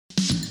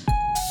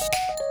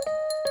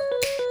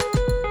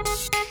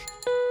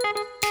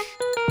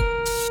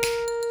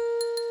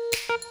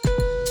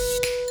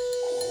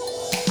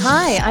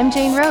Hi, I'm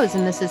Jane Rose,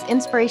 and this is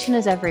Inspiration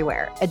is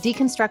Everywhere, a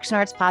deconstruction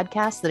arts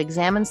podcast that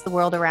examines the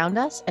world around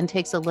us and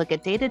takes a look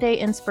at day-to-day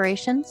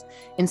inspirations,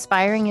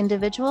 inspiring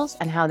individuals,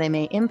 and how they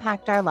may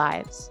impact our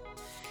lives.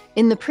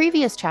 In the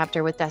previous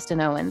chapter with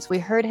Destin Owens, we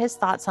heard his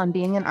thoughts on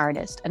being an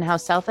artist and how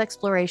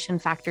self-exploration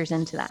factors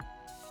into that.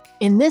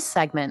 In this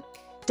segment,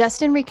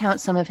 Destin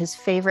recounts some of his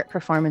favorite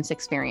performance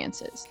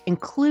experiences,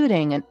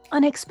 including an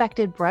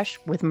unexpected brush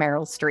with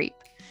Meryl Streep,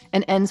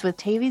 and ends with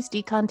Tavy's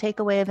decon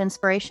takeaway of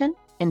inspiration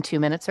in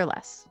 2 minutes or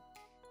less.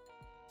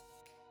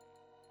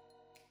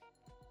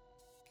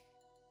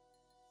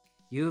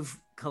 You've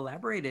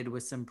collaborated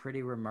with some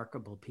pretty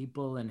remarkable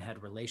people and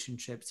had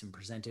relationships and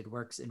presented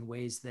works in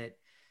ways that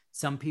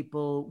some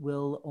people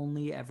will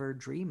only ever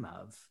dream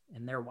of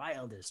in their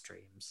wildest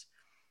dreams.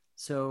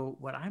 So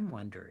what I'm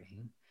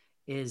wondering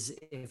is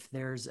if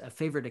there's a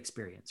favorite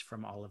experience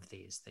from all of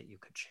these that you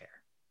could share.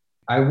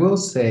 I will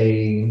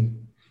say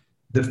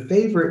the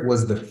favorite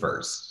was the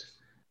first,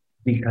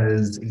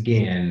 because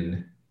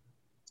again,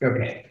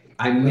 okay,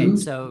 I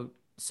moved. Wait,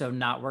 so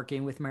not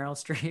working with Meryl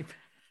Streep?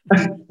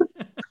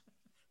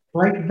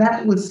 Like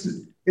that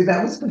was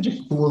such a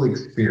cool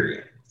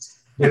experience.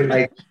 That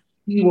like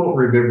he won't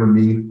remember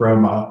me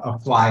from a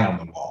fly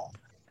on the wall,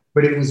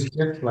 but it was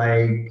just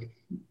like,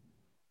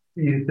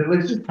 so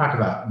let's just talk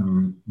about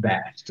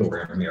that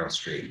story of Meryl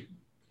Streep.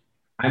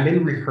 I'm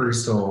in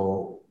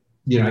rehearsal.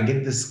 I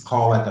get this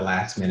call at the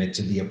last minute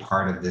to be a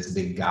part of this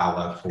big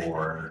gala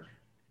for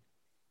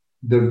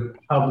the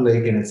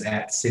public, and it's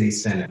at City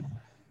Center.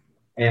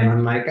 And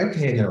I'm like,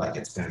 okay. And they're like,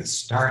 it's going to be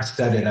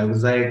star-studded. I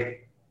was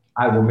like,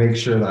 I will make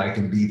sure that I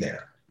can be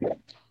there.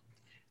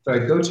 So I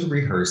go to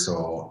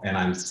rehearsal, and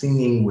I'm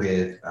singing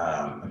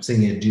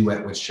a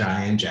duet with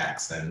Cheyenne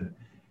Jackson.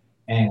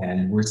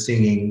 And we're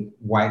singing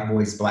White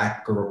Boys,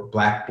 Black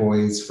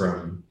Boys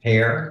from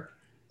Hair.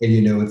 And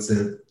it's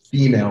a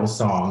female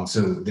song,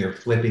 so they're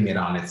flipping it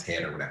on its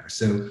head or whatever.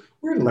 So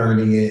we're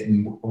learning it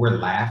and we're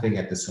laughing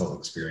at this whole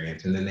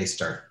experience. And then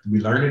we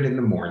learn it in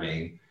the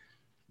morning.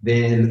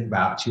 Then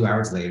about 2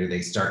 hours later,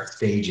 they start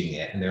staging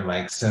it. And they're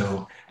like,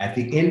 so at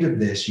the end of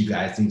this, you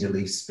guys need to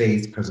leave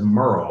space because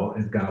Merle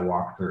is going to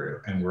walk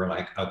through. And we're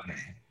like, okay,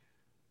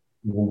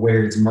 well,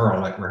 where's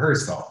Merle at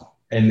rehearsal?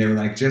 And they're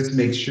like, just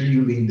make sure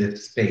you leave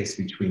this space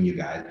between you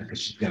guys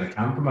because she's going to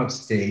come from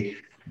upstate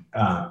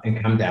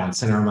and come down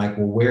center. I'm like,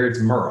 well,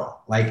 where's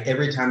Merle? Like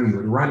every time we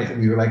would run it,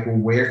 we were like, well,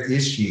 where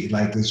is she?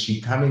 Like, is she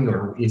coming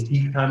or is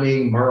he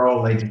coming?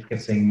 Merle, they just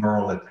kept saying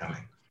Merle is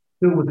coming.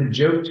 So it was a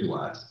joke to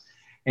us.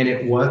 And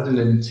it wasn't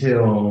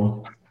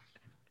until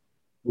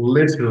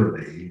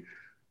literally,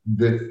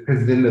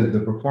 because then the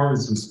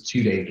performance was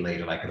 2 days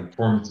later, like the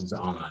performance was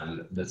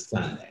on the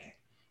Sunday,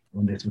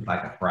 and this was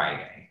like a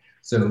Friday.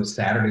 So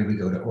Saturday we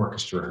go to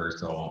orchestra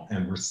rehearsal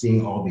and we're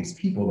seeing all these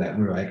people that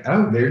we were like,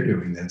 oh, they're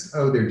doing this.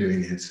 Oh, they're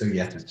doing it. So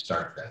yes, it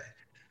starts that.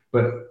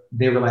 But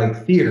they were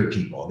like theater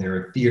people. They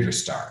were theater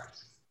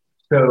stars.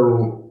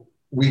 So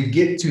we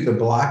get to the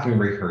blocking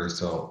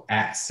rehearsal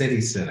at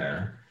City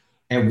Center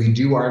and we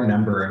do our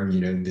number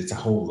and, it's a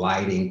whole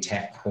lighting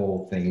tech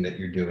whole thing that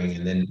you're doing.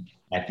 And then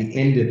at the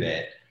end of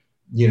it,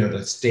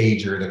 the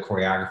stager, the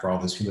choreographer, all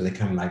those people, they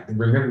come like,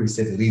 remember we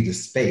said to leave the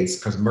space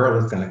because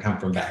Merle is going to come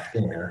from back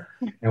there.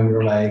 And we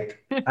were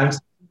like, I'm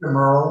sick of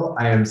Merle.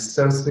 I am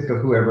so sick of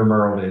whoever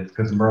Merle is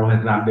because Merle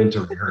has not been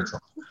to rehearsal.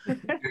 And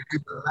we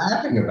were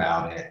laughing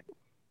about it.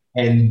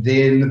 And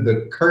then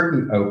the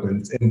curtain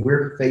opens and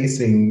we're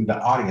facing the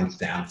audience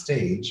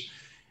downstage.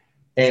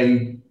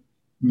 And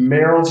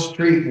Meryl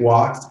Streep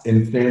walks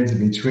and stands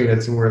in between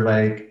us and we're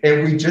like,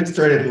 and we just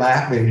started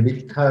laughing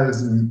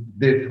because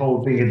this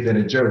whole thing had been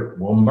a joke.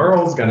 Well,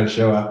 Merle's gonna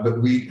show up,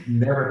 but we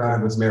never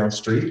thought it was Meryl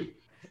Streep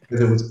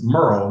because it was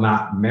Merle,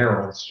 not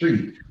Meryl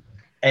Streep.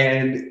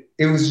 And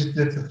it was just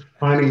this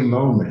funny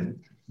moment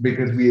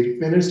because we had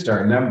finished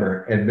our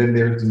number and then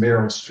there's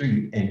Meryl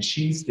Streep and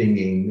she's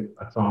singing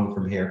a song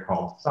from Hair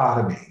called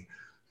Sodomy.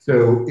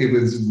 So it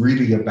was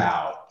really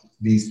about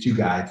these two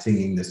guys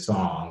singing this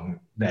song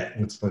that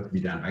was supposed to be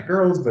done by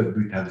girls, but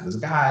because it was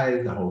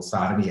guys, the whole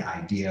sodomy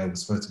idea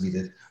was supposed to be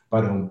this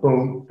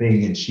boom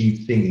thing, and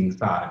she's singing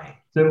sodomy.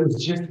 So it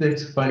was just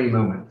this funny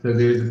moment. So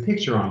there's a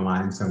picture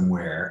online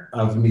somewhere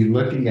of me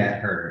looking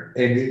at her,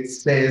 and it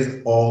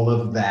says all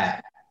of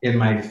that in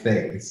my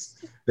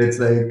face. That's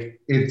like,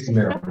 it's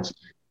Meryl Streep.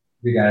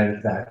 The guy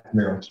that's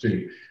Meryl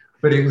Streep.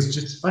 But it was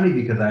just funny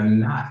because I'm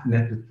not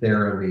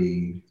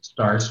necessarily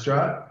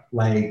starstruck.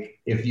 Like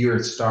if you're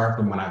a star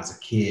from when I was a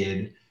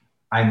kid,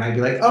 I might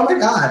be like, oh my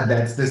God,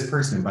 that's this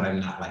person, but I'm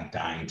not like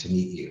dying to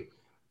meet you.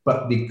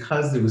 But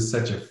because there was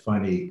such a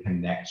funny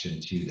connection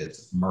to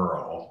this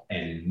Merle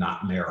and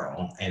not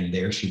Meryl, and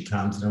there she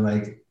comes, and they're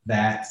like,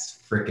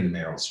 that's freaking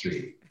Meryl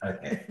Streep.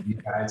 Okay, you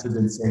guys have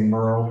been saying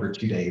Merle for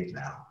 2 days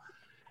now.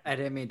 I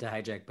didn't mean to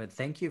hijack, but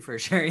thank you for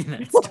sharing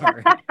that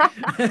story.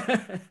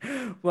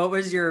 What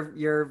was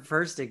your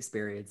first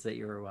experience that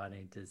you were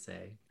wanting to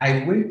say?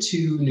 I went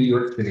to New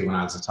York City when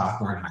I was a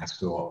sophomore in high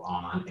school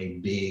on a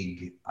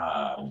big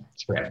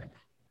trip.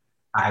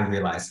 I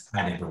realized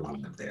I never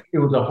wanted to live there. It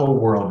was a whole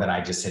world that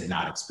I just had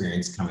not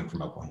experienced coming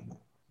from Oklahoma.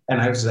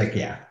 And I was like,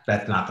 yeah,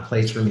 that's not the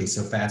place for me.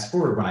 So fast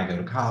forward when I go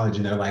to college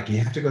and they're like, you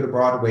have to go to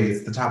Broadway.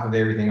 It's the top of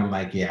everything. I'm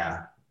like,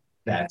 yeah,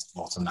 that's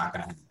also not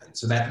going to happen.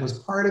 So that was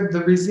part of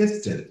the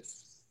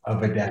resistance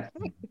of a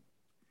destiny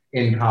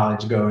in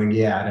college going,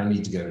 yeah, I don't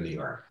need to go to New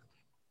York.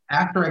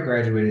 After I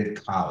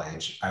graduated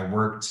college, I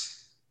worked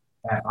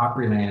at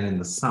Opryland in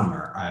the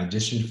summer. I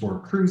auditioned for a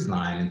cruise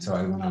line, and so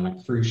I went on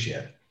a cruise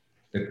ship.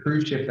 The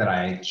cruise ship that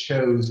I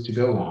chose to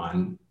go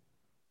on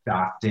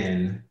docked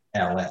in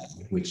LA,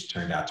 which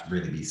turned out to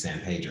really be San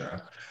Pedro.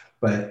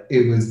 But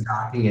it was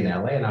docking in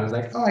LA, and I was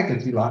like, oh, I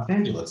can see Los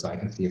Angeles, so I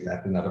can see if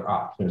that's another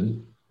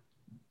option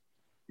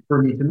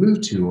for me to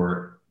move to,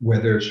 or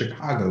whether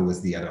Chicago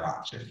was the other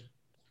option.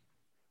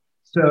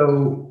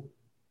 So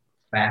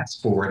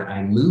fast forward,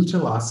 I moved to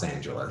Los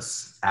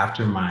Angeles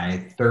after my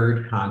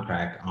third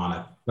contract on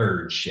a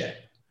third ship.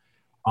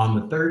 On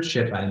the third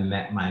ship, I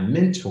met my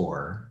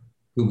mentor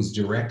who was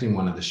directing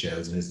one of the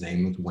shows, and his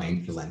name was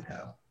Wayne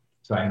Filenko.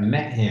 So I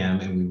met him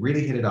and we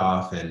really hit it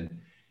off, and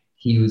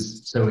he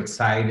was so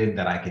excited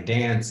that I could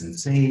dance and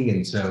sing.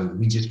 And so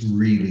we just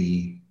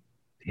really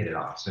hit it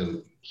off.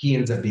 So he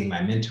ends up being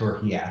my mentor.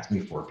 He asked me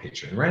for a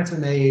picture and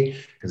resume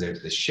because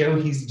there's this show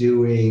he's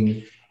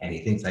doing and he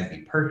thinks I'd be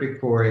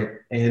perfect for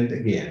it. And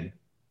again,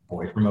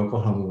 boy from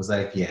Oklahoma was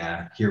like,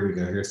 yeah, here we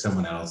go. Here's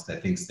someone else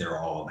that thinks they're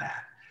all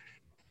that.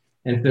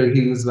 And so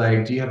he was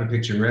like, do you have a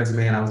picture and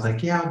resume? And I was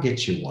like, yeah, I'll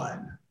get you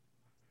one.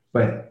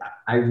 But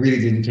I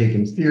really didn't take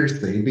him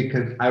seriously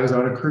because I was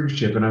on a cruise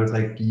ship and I was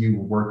like, you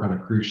work on a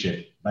cruise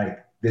ship.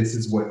 Like, this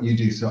is what you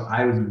do. So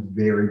I was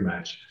very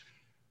much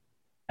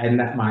in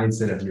that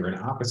mindset of you're an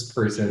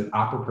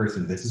opera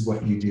person, this is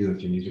what you do.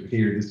 If you're music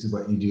theater, this is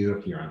what you do.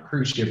 If you're on a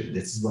cruise ship,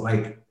 this is what,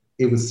 like,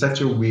 it was such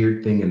a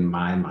weird thing in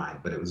my mind,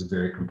 but it was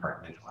very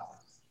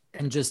compartmentalized.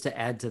 And just to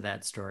add to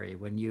that story,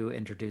 when you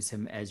introduce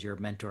him as your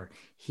mentor,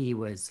 he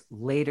was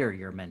later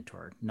your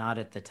mentor, not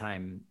at the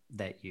time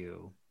that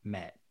you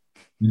met.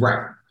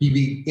 Right.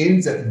 He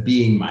ends up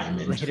being my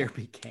mentor. Later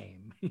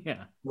became,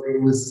 yeah.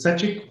 It was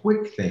such a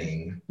quick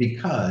thing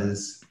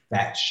because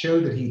that show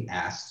that he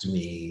asked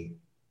me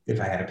if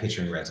I had a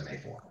picture and resume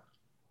for,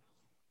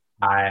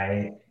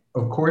 I,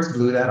 of course,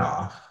 blew that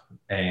off.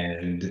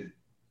 And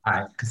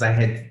because I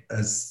had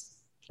a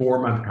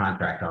 4-month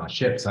contract on a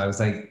ship. So I was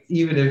like,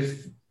 even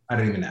if, I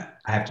don't even know,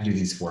 I have to do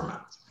these 4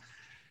 months.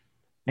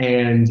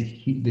 And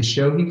the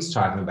show he was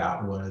talking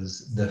about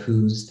was The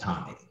Who's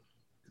Tommy.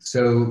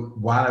 So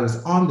while I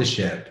was on the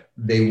ship,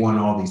 they won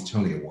all these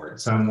Tony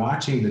Awards. So I'm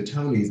watching the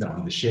Tonys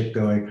on the ship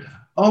going,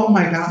 oh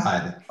my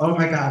God,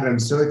 I'm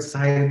so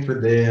excited for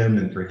them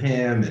and for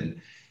him.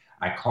 And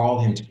I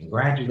called him to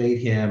congratulate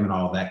him and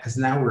all that, because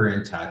now we're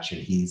in touch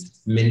and he's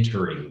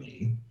mentoring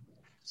me.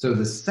 So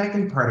the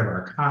second part of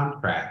our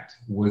contract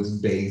was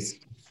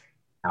based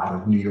out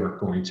of New York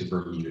going to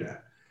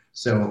Bermuda.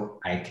 So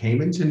I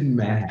came into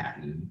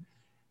Manhattan.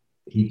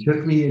 He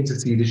took me in to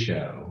see the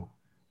show.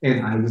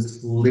 And I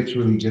was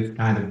literally just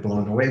kind of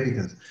blown away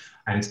because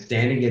I'm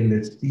standing in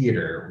this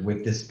theater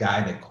with this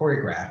guy that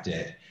choreographed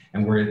it.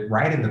 And we're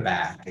right in the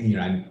back. You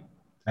know,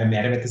 I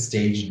met him at the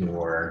stage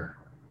door.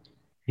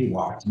 He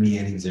walked me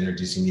in. He was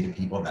introducing me to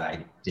people that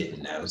I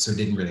didn't know. So it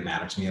didn't really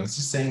matter to me. I was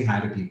just saying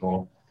hi to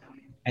people.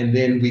 And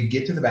then we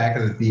get to the back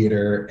of the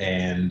theater,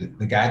 and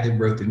the guy that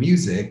wrote the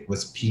music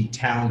was Pete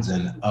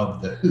Townsend of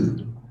The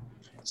Who.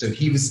 So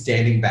he was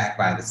standing back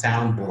by the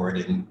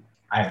soundboard, and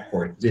I, of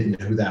course, didn't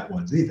know who that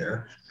was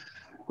either.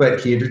 But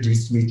he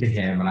introduced me to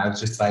him, and I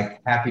was just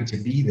like happy to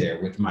be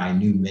there with my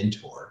new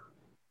mentor.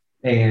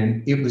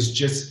 And it was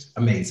just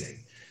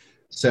amazing.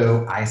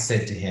 So I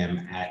said to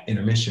him at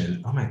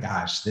intermission, oh my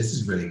gosh, this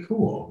is really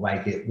cool.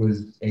 Like, it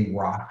was a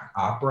rock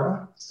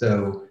opera.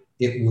 So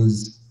it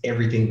was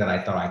everything that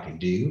I thought I could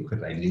do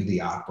because I knew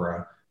the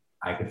opera.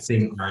 I could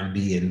sing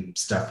R&B and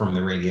stuff from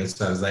the radio.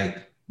 So I was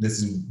like,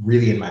 this is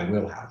really in my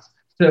wheelhouse.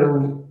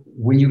 So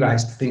when you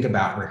guys think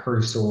about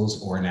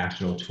rehearsals or a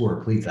national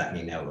tour, please let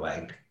me know.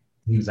 Like,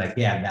 he was like,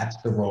 yeah, that's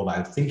the role I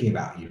was thinking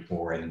about you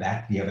for. And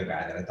that's the other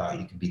guy that I thought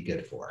you could be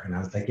good for. And I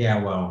was like,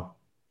 yeah, well,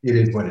 it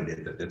is what it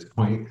is at this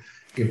point.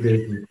 If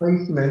there's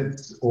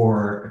replacements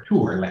or a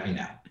tour, let me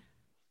know.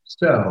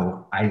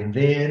 So I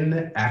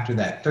then, after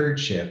that third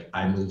ship,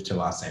 I moved to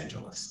Los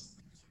Angeles.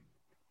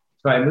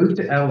 So I moved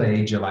to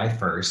LA July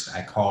 1st.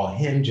 I call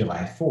him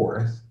July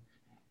 4th.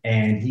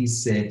 And he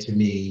said to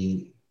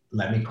me,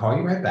 let me call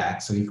you right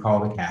back. So he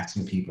called the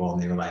casting people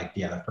and they were like,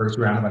 yeah, the first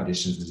round of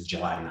auditions is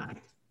July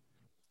 9th.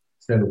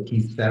 So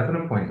he set up an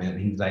appointment.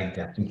 He's like,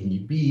 Destin, can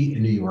you be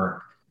in New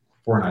York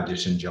for an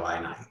audition July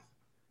 9th?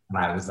 And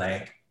I was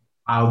like,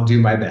 I'll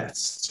do my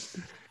best.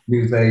 He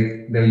was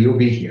like, no, you'll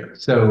be here.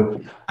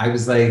 So I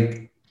was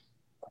like,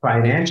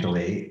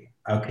 financially,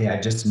 okay, I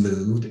just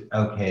moved.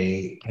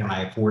 Okay, can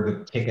I afford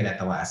a ticket at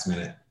the last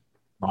minute?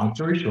 Long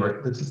story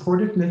short, the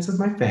supportiveness of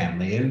my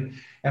family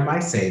and my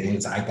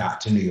savings, I got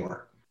to New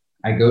York.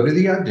 I go to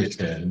the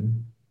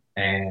audition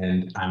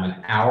and I'm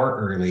an hour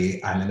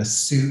early. I'm in a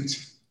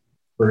suit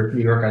for a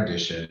New York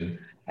audition.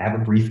 I have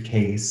a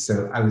briefcase.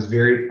 So I was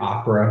very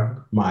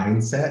opera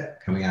mindset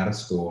coming out of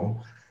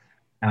school.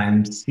 And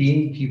I'm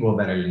seeing people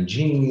that are in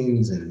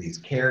jeans and these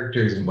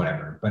characters and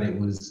whatever, but it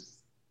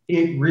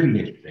really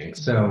interesting.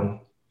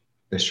 So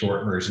the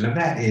short version of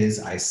that is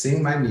I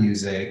sing my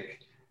music,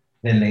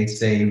 then they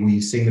say, will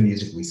you sing the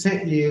music we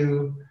sent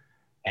you?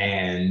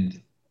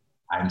 And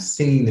I'm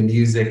singing the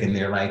music and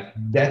they're like,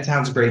 that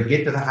sounds great,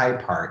 get to the high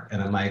part.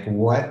 And I'm like,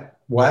 what?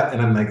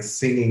 And I'm like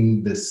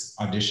singing this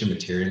audition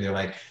material and they're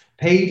like,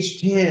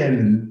 page 10.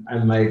 And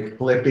I'm like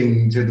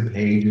flipping to the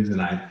pages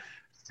and I'm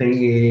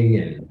singing,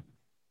 and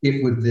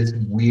it was this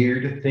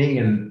weird thing.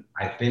 And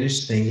I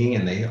finished singing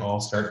and they all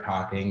start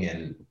talking.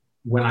 And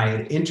when I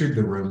had entered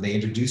the room, they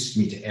introduced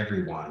me to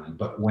everyone,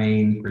 but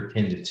Wayne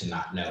pretended to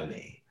not know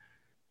me.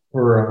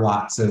 For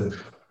lots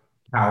of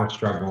power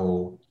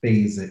struggle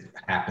things that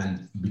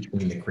happened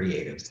between the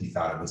creatives, he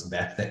thought it was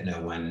best that no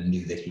one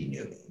knew that he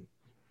knew me.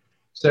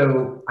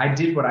 So I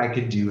did what I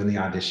could do in the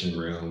audition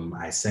room.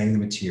 I sang the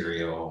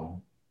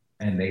material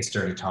and they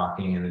started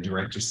talking, and the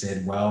director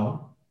said,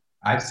 well,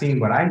 I've seen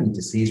what I need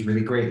to see is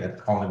really great.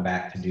 Let's call him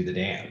back to do the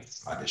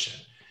dance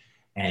audition.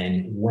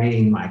 And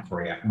Wayne,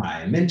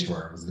 my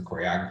mentor, was the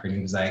choreographer, and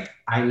he was like,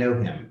 I know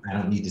him. I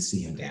don't need to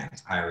see him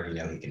dance. I already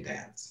know he can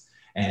dance.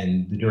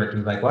 And the director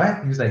was like,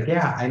 what? He was like,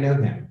 yeah, I know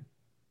him.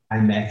 I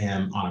met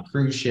him on a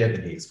cruise ship,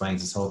 and he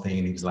explains this whole thing,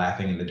 and he was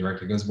laughing. And the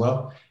director goes,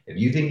 well, if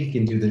you think he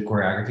can do the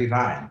choreography,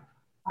 fine.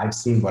 I've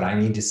seen what I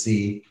need to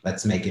see.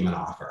 Let's make him an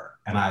offer.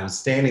 And I was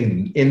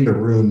standing in the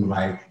room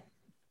like,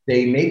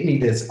 they made me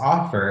this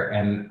offer,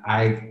 and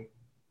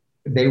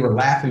they were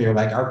laughing. They're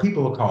like, our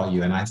people will call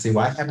you. And I say,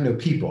 well, I have no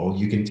people.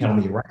 You can tell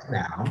me right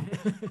now.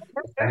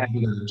 I have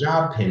another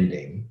job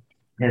pending.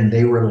 And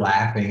they were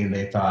laughing and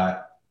they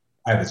thought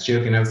I was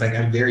joking. I was like,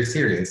 I'm very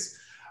serious.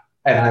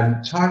 And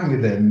I'm talking to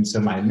them. So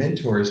my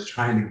mentor is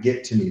trying to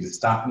get to me to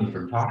stop me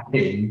from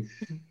talking.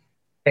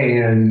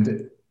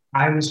 And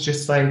I was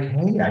just like,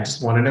 hey, I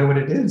just want to know what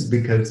it is,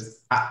 because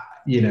I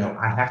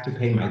have to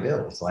pay my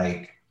bills.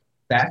 Like,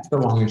 that's the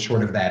long and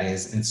short of that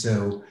is. And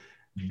so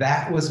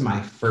that was my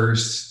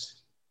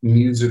first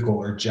musical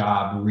or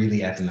job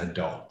really as an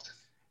adult.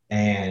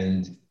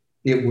 And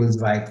it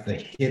was like the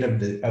hit of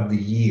the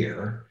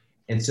year.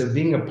 And so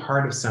being a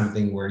part of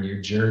something where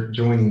you're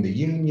joining the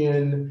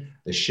union,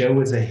 the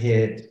show is a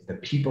hit, the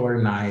people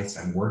are nice,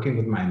 I'm working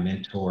with my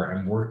mentor,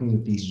 I'm working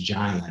with these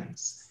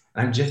giants,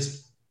 I'm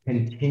just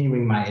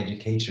continuing my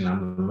education,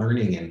 I'm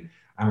learning, and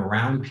I'm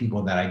around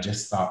people that I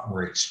just thought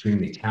were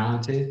extremely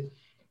talented.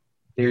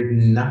 There's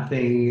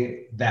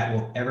nothing that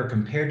will ever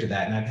compare to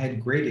that. And I've had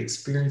great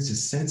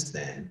experiences since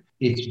then.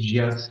 It's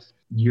just,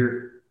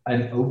 you're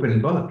an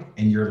open book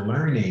and you're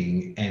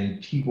learning,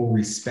 and people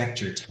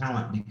respect your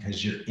talent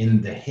because you're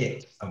in the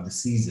hit of the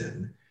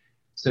season.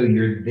 So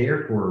you're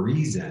there for a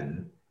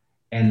reason.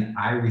 And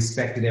I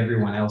respected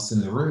everyone else in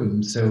the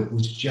room. So it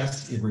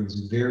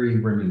was very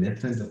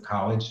reminiscent of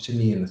college to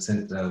me, in the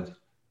sense of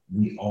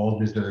we all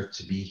deserve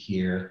to be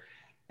here.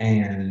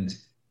 And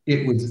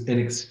it was an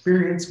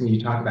experience. When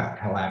you talk about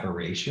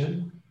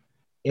collaboration,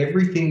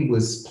 everything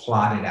was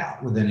plotted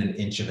out within an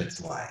inch of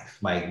its life.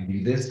 Like,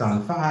 do this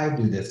on 5,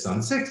 do this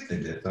on 6,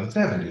 do this on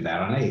 7, do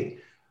that on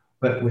 8.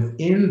 But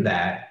within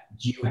that,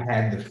 you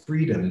had the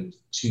freedom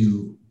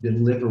to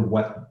deliver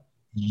what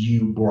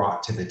you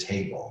brought to the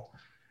table.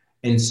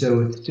 And so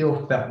it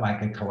still felt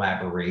like a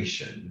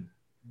collaboration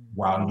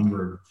while you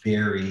were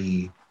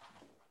very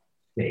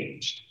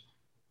staged.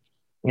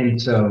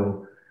 And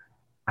so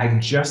I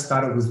just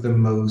thought it was the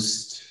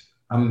most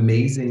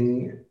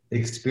amazing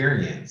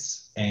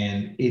experience.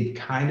 And it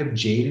kind of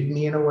jaded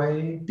me in a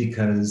way,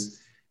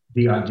 because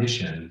the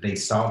audition, they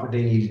saw what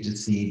they needed to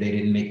see. They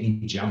didn't make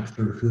me jump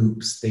through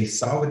hoops. They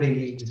saw what they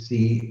needed to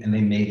see and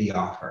they made the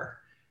offer.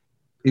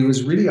 It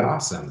was really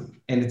awesome.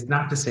 And it's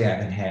not to say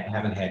I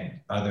haven't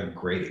had other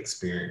great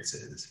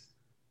experiences,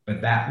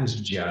 but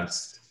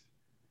that's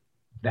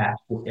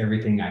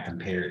everything I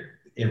compared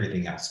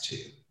everything else to.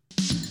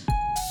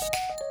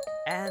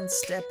 And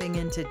stepping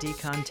into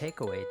Decon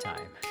takeaway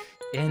time.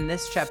 In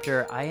this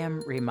chapter, I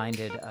am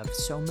reminded of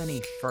so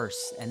many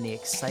firsts and the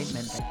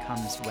excitement that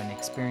comes when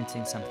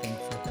experiencing something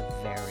for the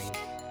very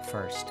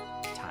first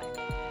time.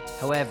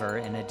 However,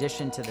 in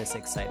addition to this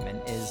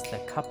excitement is the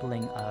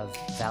coupling of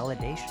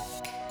validation.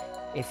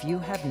 If you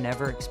have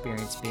never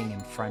experienced being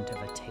in front of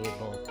a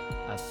table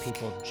of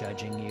people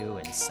judging you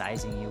and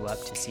sizing you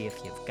up to see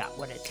if you've got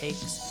what it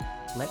takes,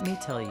 let me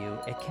tell you,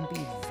 it can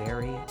be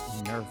very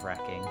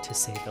nerve-wracking, to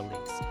say the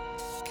least.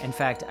 In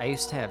fact, I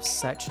used to have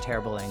such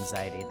terrible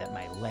anxiety that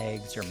my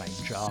legs or my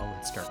jaw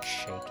would start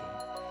shaking.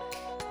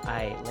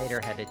 I later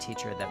had a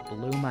teacher that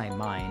blew my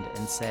mind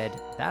and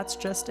said, that's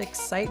just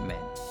excitement.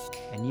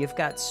 And you've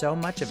got so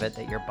much of it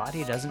that your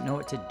body doesn't know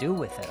what to do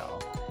with it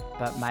all.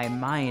 But my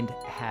mind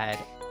had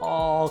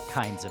all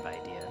kinds of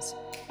ideas.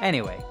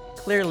 Anyway,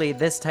 clearly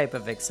this type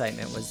of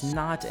excitement was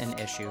not an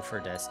issue for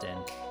Destin,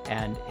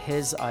 and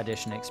his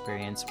audition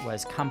experience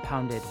was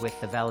compounded with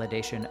the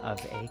validation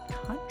of a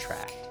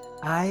contract.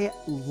 I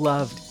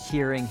loved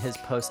hearing his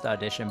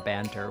post-audition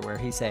banter where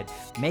he said,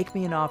 make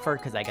me an offer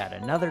because I got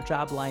another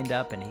job lined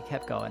up, and he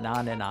kept going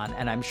on. And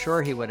I'm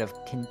sure he would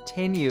have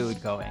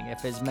continued going if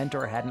his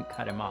mentor hadn't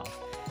cut him off.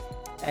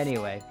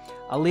 Anyway,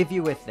 I'll leave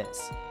you with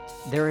this.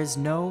 There is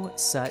no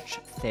such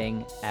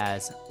thing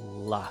as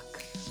luck.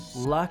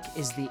 Luck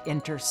is the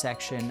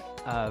intersection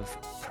of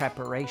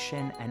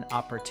preparation and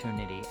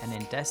opportunity, and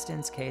in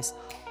Destin's case,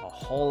 a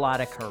whole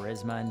lot of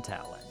charisma and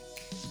talent.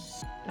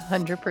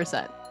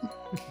 100%.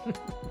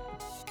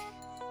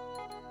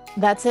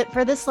 That's it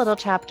for this little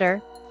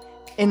chapter.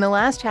 In the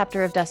last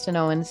chapter of Destin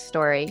Owen's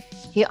story,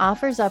 he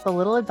offers up a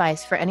little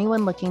advice for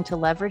anyone looking to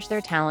leverage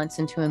their talents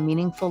into a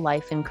meaningful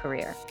life and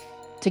career.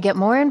 To get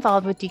more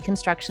involved with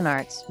Deconstruction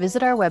Arts,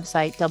 visit our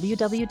website,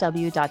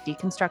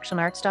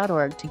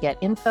 www.deconstructionarts.org, to get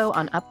info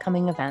on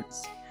upcoming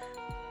events.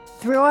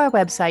 Through our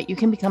website, you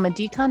can become a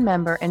Decon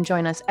member and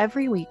join us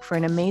every week for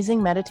an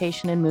amazing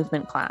meditation and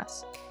movement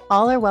class.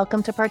 All are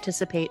welcome to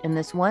participate in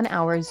this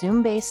 1-hour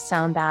Zoom-based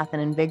sound bath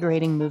and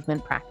invigorating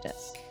movement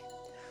practice.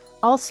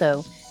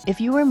 Also, if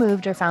you were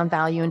moved or found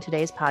value in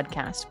today's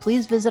podcast,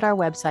 please visit our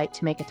website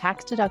to make a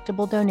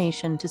tax-deductible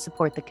donation to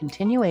support the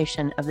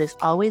continuation of this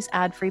always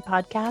ad-free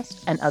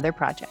podcast and other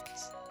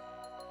projects.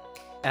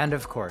 And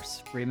of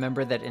course,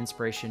 remember that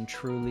inspiration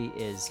truly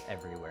is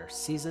everywhere.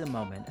 Seize a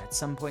moment at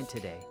some point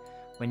today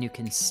when you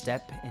can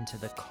step into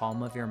the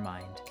calm of your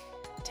mind,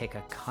 take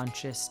a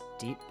conscious,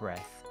 deep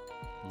breath,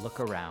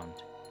 look around,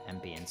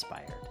 and be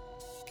inspired.